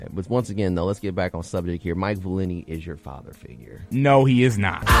But once again, though, let's get back on subject here. Mike Valenti is your father figure. No, he is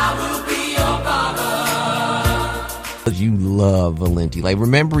not. I will be your father. You love Valenti. Like,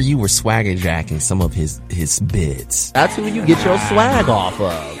 remember you were swagger jacking some of his bits. That's who you get your swag off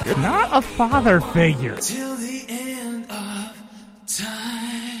of. You're not a father figure. Till the end of time.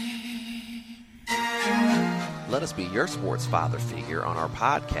 Let us be your sports father figure on our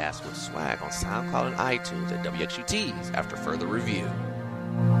podcast with swag on SoundCloud and iTunes at WXUTs after further review.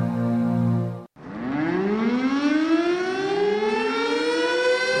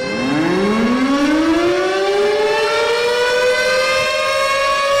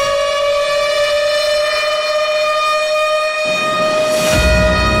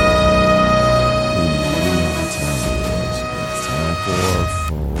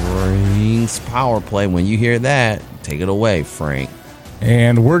 Power play. When you hear that, take it away, Frank.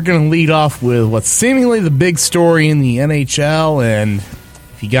 And we're going to lead off with what's seemingly the big story in the NHL. And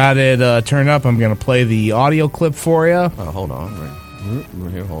if you got it turned up, I'm going to play the audio clip for you. Hold on.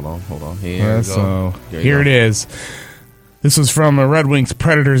 Right here, hold on. Here it is. This was from a Red Wings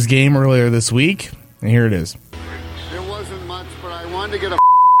Predators game earlier this week. And here it is. There wasn't much, but I wanted to get a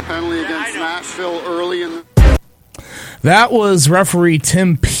penalty against Nashville early in the... That was referee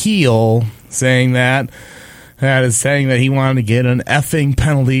Tim Peel saying that he wanted to get an effing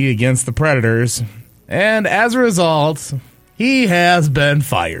penalty against the Predators, and as a result, he has been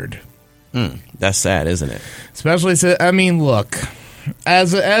fired. That's sad, isn't it? Especially, look,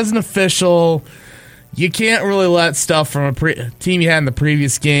 as an official, you can't really let stuff from a team you had in the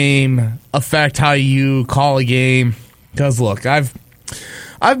previous game affect how you call a game. Because look, I've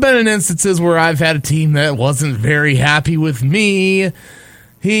been in instances where I've had a team that wasn't very happy with me.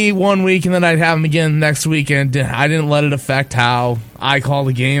 He one week, and then I'd have him again next week, and I didn't let it affect how I call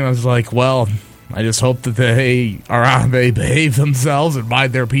the game. I was like, well, I just hope that they behave themselves and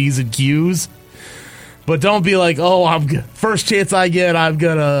mind their P's and Q's. But don't be like, oh, first chance I get, I'm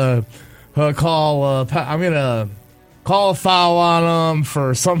gonna call a foul on them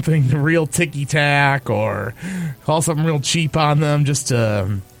for something real ticky-tack, or call something real cheap on them just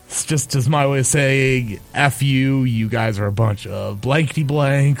as my way of saying, F you, you guys are a bunch of blankety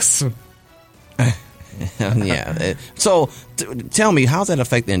blanks. Yeah. So tell me, how does that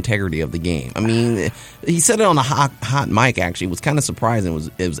affect the integrity of the game? I mean, he said it on a hot mic, actually. It was kind of surprising.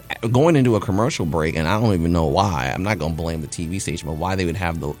 It was going into a commercial break, and I don't even know why. I'm not going to blame the TV station, but why they would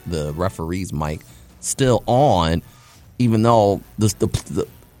have the referee's mic still on, even though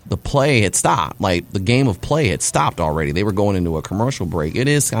the play had stopped. Like, the game of play had stopped already. They were going into a commercial break. It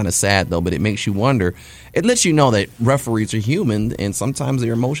is kind of sad, though, but it makes you wonder. It lets you know that referees are human, and sometimes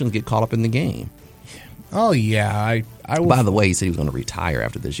their emotions get caught up in the game. Oh, yeah. By the way, he said he was going to retire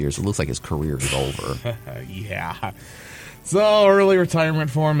after this year, so it looks like his career is over. Yeah. So, early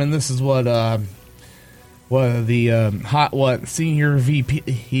retirement for him, and this is what senior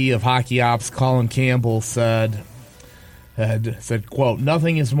VP of Hockey Ops Colin Campbell said, quote,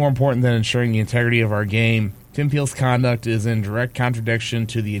 "Nothing is more important than ensuring the integrity of our game. Tim Peel's conduct is in direct contradiction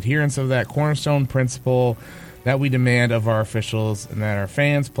to the adherence of that cornerstone principle that we demand of our officials and that our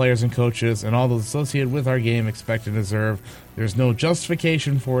fans, players, and coaches, and all those associated with our game expect and deserve. There's no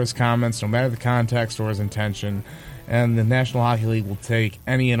justification for his comments, no matter the context or his intention, and the National Hockey League will take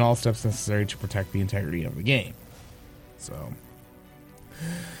any and all steps necessary to protect the integrity of the game." So,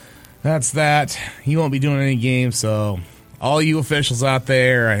 that's that. He won't be doing any games, so all you officials out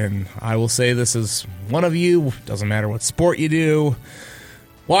there, and I will say this as one of you, doesn't matter what sport you do,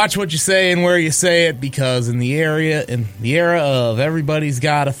 watch what you say and where you say it, because in the era of everybody's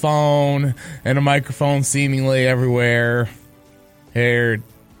got a phone and a microphone seemingly everywhere, here,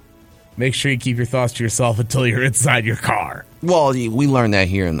 make sure you keep your thoughts to yourself until you're inside your car. Well, we learned that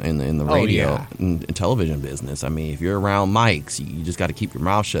here in the radio and television business. I mean, if you're around mics, you just got to keep your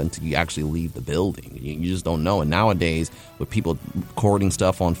mouth shut until you actually leave the building. You just don't know. And nowadays, with people recording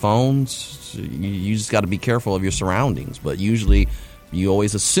stuff on phones, you just got to be careful of your surroundings. But usually, you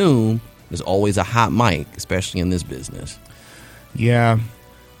always assume there's always a hot mic, especially in this business. Yeah.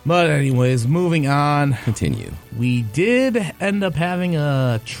 But anyways, moving on. Continue. We did end up having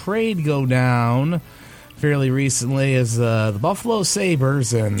a trade go down fairly recently as the Buffalo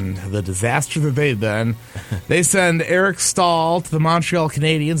Sabres, and the disaster that they've been, they send Eric Stahl to the Montreal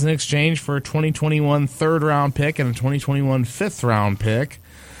Canadiens in exchange for a 2021 third-round pick and a 2021 fifth-round pick.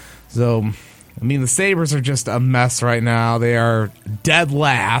 So, I mean, the Sabres are just a mess right now. They are dead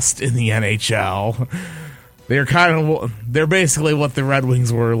last in the NHL. They're basically what the Red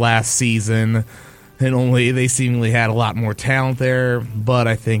Wings were last season, and only they seemingly had a lot more talent there, but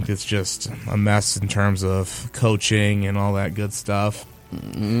I think it's just a mess in terms of coaching and all that good stuff.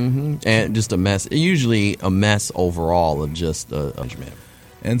 And just a mess. Usually a mess overall of just a judgment.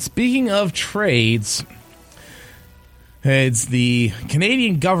 And speaking of trades, it's the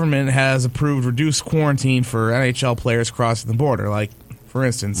Canadian government has approved reduced quarantine for NHL players crossing the border. Like, for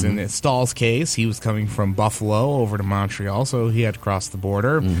instance, in Stahl's case, he was coming from Buffalo over to Montreal, so he had to cross the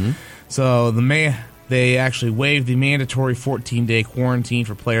border. So they actually waived the mandatory 14-day quarantine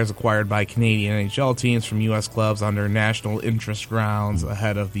for players acquired by Canadian NHL teams from U.S. clubs under national interest grounds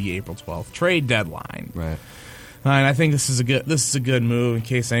ahead of the April 12th trade deadline. Right. And I think this is a good move in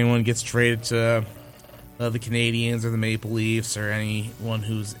case anyone gets traded to the Canadians or the Maple Leafs or anyone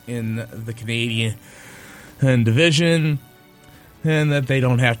who's in the Canadian division, and that they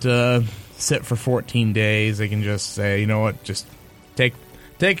don't have to sit for 14 days. They can just say, you know what, just take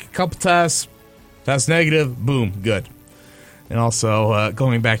a couple tests, test negative, boom, good. And also,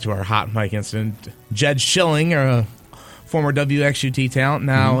 going back to our hot mic incident, Jed Schilling, a former WXUT talent,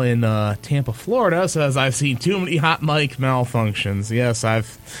 now in Tampa, Florida, says, I've seen too many hot mic malfunctions. Yes,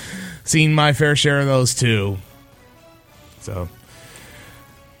 I've seen my fair share of those too. So,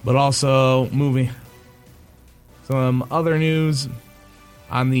 but also moving some other news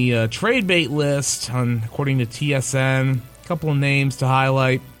on the trade bait list, according to TSN, a couple of names to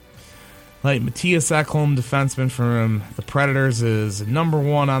highlight. Like Matthias Ekholm, defenseman from the Predators, is number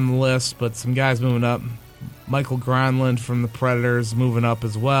one on the list, but some guys moving up. Michael Granlund from the Predators moving up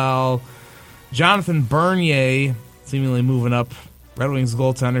as well. Jonathan Bernier seemingly moving up. Red Wings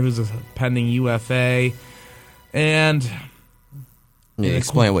goaltender who's a pending UFA. And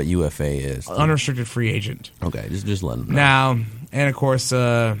explain what UFA is. Unrestricted free agent. Okay, just let them know. Now, and of course,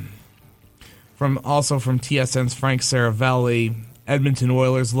 from TSN's Frank Saravelli, Edmonton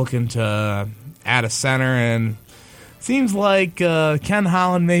Oilers looking to add a center, and seems like Ken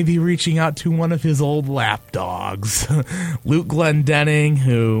Holland may be reaching out to one of his old lapdogs, Luke Glendening,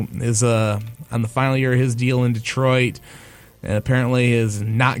 who is on the final year of his deal in Detroit, and apparently is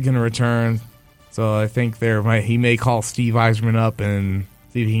not going to return. So I think he may call Steve Yzerman up and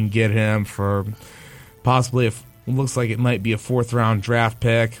see if he can get him for possibly, it looks like it might be a 4th-round draft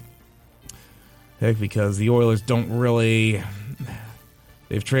pick, because the Oilers don't really,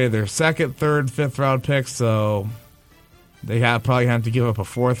 they've traded their 2nd, 3rd, 5th-round picks, so they probably have to give up a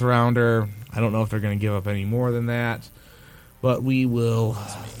 4th-rounder. I don't know if they're going to give up any more than that, but we will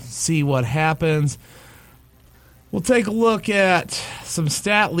see what happens. We'll take a look at some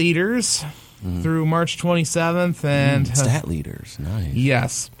stat leaders through March 27th. And stat leaders, nice.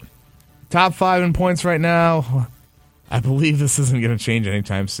 Yes. Top 5 in points right now. I believe this isn't going to change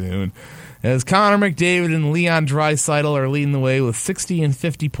anytime soon, as Connor McDavid and Leon Draisaitl are leading the way with 60 and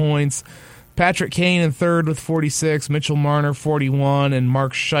 50 points. Patrick Kane in 3rd with 46, Mitchell Marner 41, and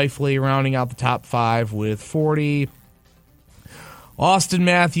Mark Scheifele rounding out the top 5 with 40. Austin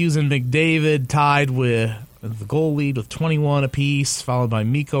Matthews and McDavid tied with the goal lead with 21 apiece, followed by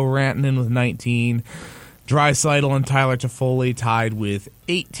Mikko Rantanen with 19. Draisaitl and Tyler Toffoli tied with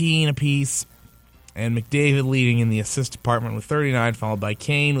 18 apiece, and McDavid leading in the assist department with 39, followed by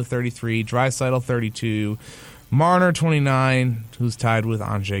Kane with 33, Draisaitl 32, Marner 29, who's tied with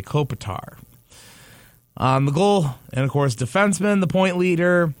Anze Kopitar. On the goal, and of course, defenseman, the point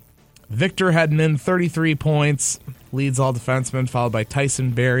leader, Victor Hedman, 33 points, leads all defensemen, followed by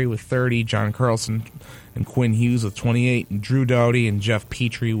Tyson Barrie with 30, John Carlson and Quinn Hughes with 28, and Drew Doughty and Jeff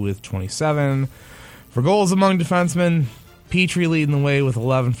Petrie with 27. For goals among defensemen, Petrie leading the way with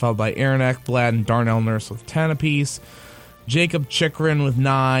 11, followed by Aaron Ekblad and Darnell Nurse with 10 apiece, Jacob Chychrun with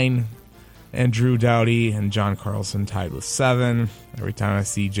 9, and Drew Doughty and John Carlson tied with 7. Every time I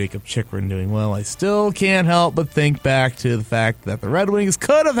see Jacob Chychrun doing well, I still can't help but think back to the fact that the Red Wings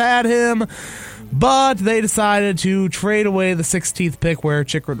could have had him, but they decided to trade away the 16th pick where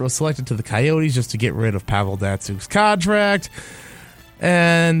Chychrun was selected to the Coyotes just to get rid of Pavel Datsuk's contract.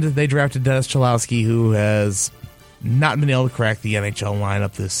 And they drafted Dennis Cholowski, who has not been able to crack the NHL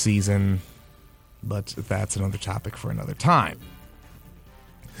lineup this season, but that's another topic for another time.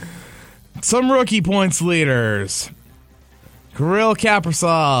 Some rookie points leaders. Kirill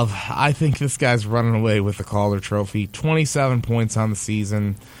Kaprizov. I think this guy's running away with the Calder Trophy. 27 points on the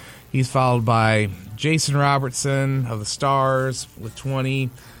season. He's followed by Jason Robertson of the Stars with 20.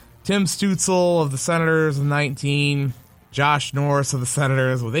 Tim Stützle of the Senators with 19. Josh Norris of the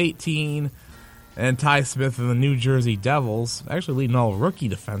Senators with 18. And Ty Smith of the New Jersey Devils, actually leading all rookie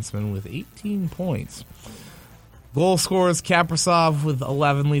defensemen with 18 points. Goal scorers, Kaprizov with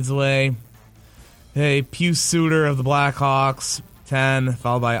 11 leads the way. Hey, Pius Suter of the Blackhawks, 10,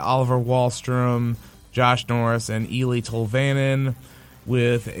 followed by Oliver Wahlstrom, Josh Norris, and Eeli Tolvanen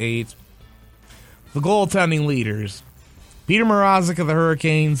with 8. The goaltending leaders, Peter Mrazek of the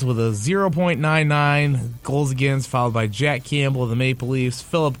Hurricanes with a 0.99 goals against, followed by Jack Campbell of the Maple Leafs,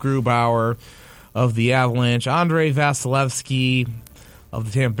 Philip Grubauer of the Avalanche, Andrei Vasilevsky of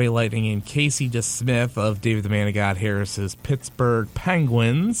the Tampa Bay Lightning, and Casey DeSmith of David the Man of God Harris's Pittsburgh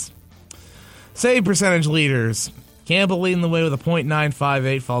Penguins. Save percentage leaders. Campbell leading the way with a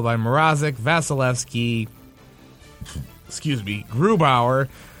 .958, followed by Mrazek, Vasilevsky, Grubauer,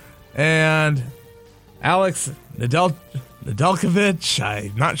 and Alex Nedeljkovic.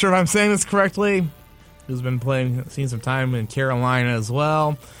 I'm not sure if I'm saying this correctly. Who's been seen some time in Carolina as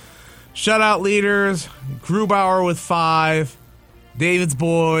well. Shutout leaders: Grubauer with 5, David's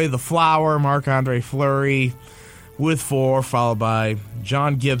boy, the Flower, Marc-Andre Fleury with 4, followed by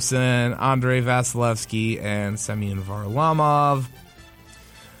John Gibson, Andrei Vasilevsky, and Semyon Varlamov.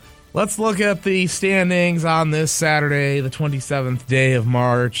 Let's look at the standings on this Saturday, the 27th day of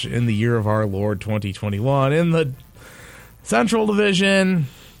March in the year of our Lord 2021. In the Central Division,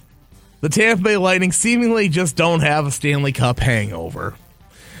 the Tampa Bay Lightning seemingly just don't have a Stanley Cup hangover.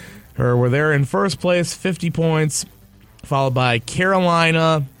 Where they're in first place, 50 points, followed by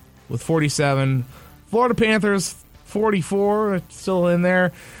Carolina with 47, Florida Panthers 44, still in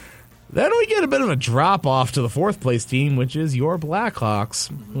there. Then we get a bit of a drop-off to the fourth-place team, which is your Blackhawks,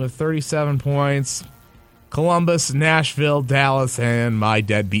 with 37 points. Columbus, Nashville, Dallas, and my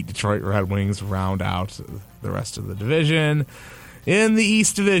deadbeat Detroit Red Wings round out the rest of the division. In the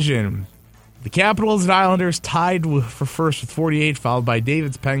East Division, the Capitals and Islanders tied for first with 48, followed by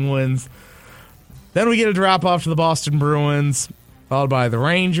David's Penguins. Then we get a drop-off to the Boston Bruins, followed by the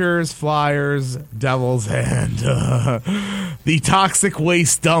Rangers, Flyers, Devils, and the toxic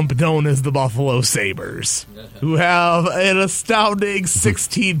waste dump known as the Buffalo Sabres, who have an astounding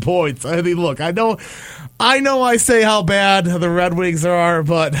 16 points. I mean, look, I know I say how bad the Red Wings are,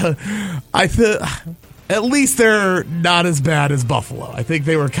 but at least they're not as bad as Buffalo. I think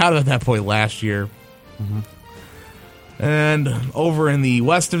they were kind of at that point last year. Mm-hmm. And over in the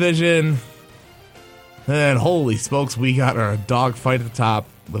West Division, and holy smokes, we got our dogfight at the top.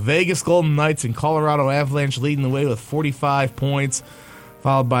 The Vegas Golden Knights and Colorado Avalanche leading the way with 45 points,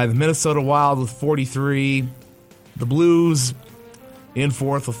 followed by the Minnesota Wild with 43. The Blues in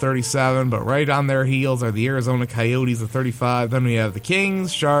fourth with 37, but right on their heels are the Arizona Coyotes with 35. Then we have the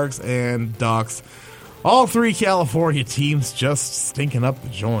Kings, Sharks, and Ducks. All three California teams just stinking up the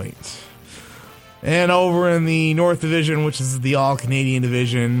joint. And over in the North Division, which is the All-Canadian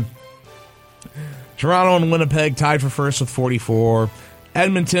Division, Toronto and Winnipeg tied for first with 44.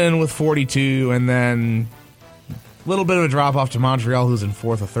 Edmonton with 42, and then a little bit of a drop-off to Montreal, who's in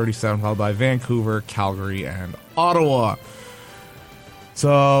fourth with 37, followed by Vancouver, Calgary, and Ottawa.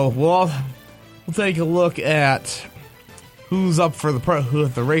 So we'll take a look at who's up for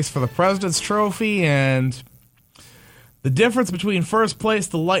the race for the President's Trophy, and the difference between first place,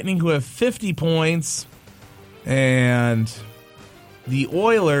 the Lightning, who have 50 points, and the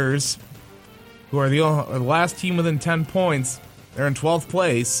Oilers, who are the last team within 10 points. They're in 12th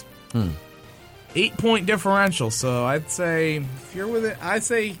place. 8-point differential. So I'd say if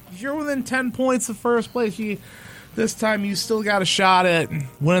you're within 10 points of first place, this time you still got a shot at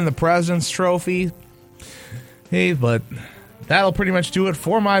winning the President's Trophy. Hey, but that'll pretty much do it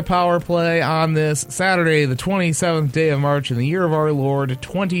for my power play on this Saturday, the 27th day of March in the year of our Lord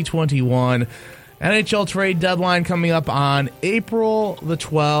 2021. NHL trade deadline coming up on April the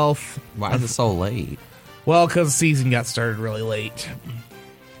 12th. Why is it so late? Well, because the season got started really late.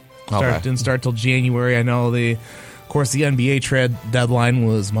 Okay. Didn't start till January. I know of course, the NBA trade deadline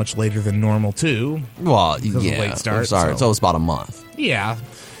was much later than normal too. Well, because yeah. of late start, Sorry, so it's about a month. Yeah,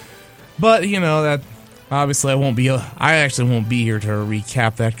 but that obviously I actually won't be here to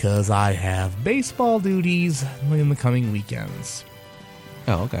recap that because I have baseball duties in the coming weekends.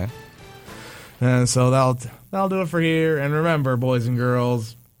 Oh, okay. And so that'll do it for here. And remember, boys and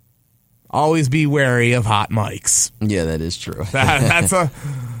girls, always be wary of hot mics. Yeah, that is true.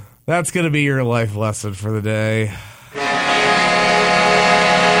 That's going to be your life lesson for the day. All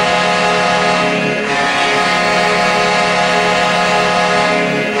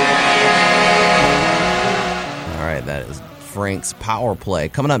right, that is Frank's Power Play.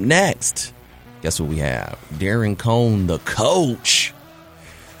 Coming up next, guess what we have? Darren Cone, the coach.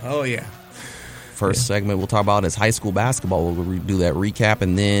 Oh, yeah. First segment we'll talk about is high school basketball. We'll do that recap,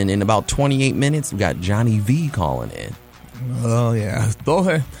 and then in about 28 minutes, we got Johnny V calling in. Oh, yeah.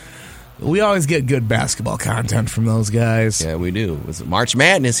 We always get good basketball content from those guys. Yeah, we do. It's March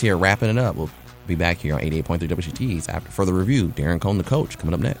Madness here, wrapping it up. We'll be back here on 88.3 WCTs after further review. Darren Cone, the coach,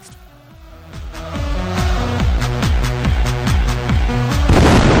 coming up next.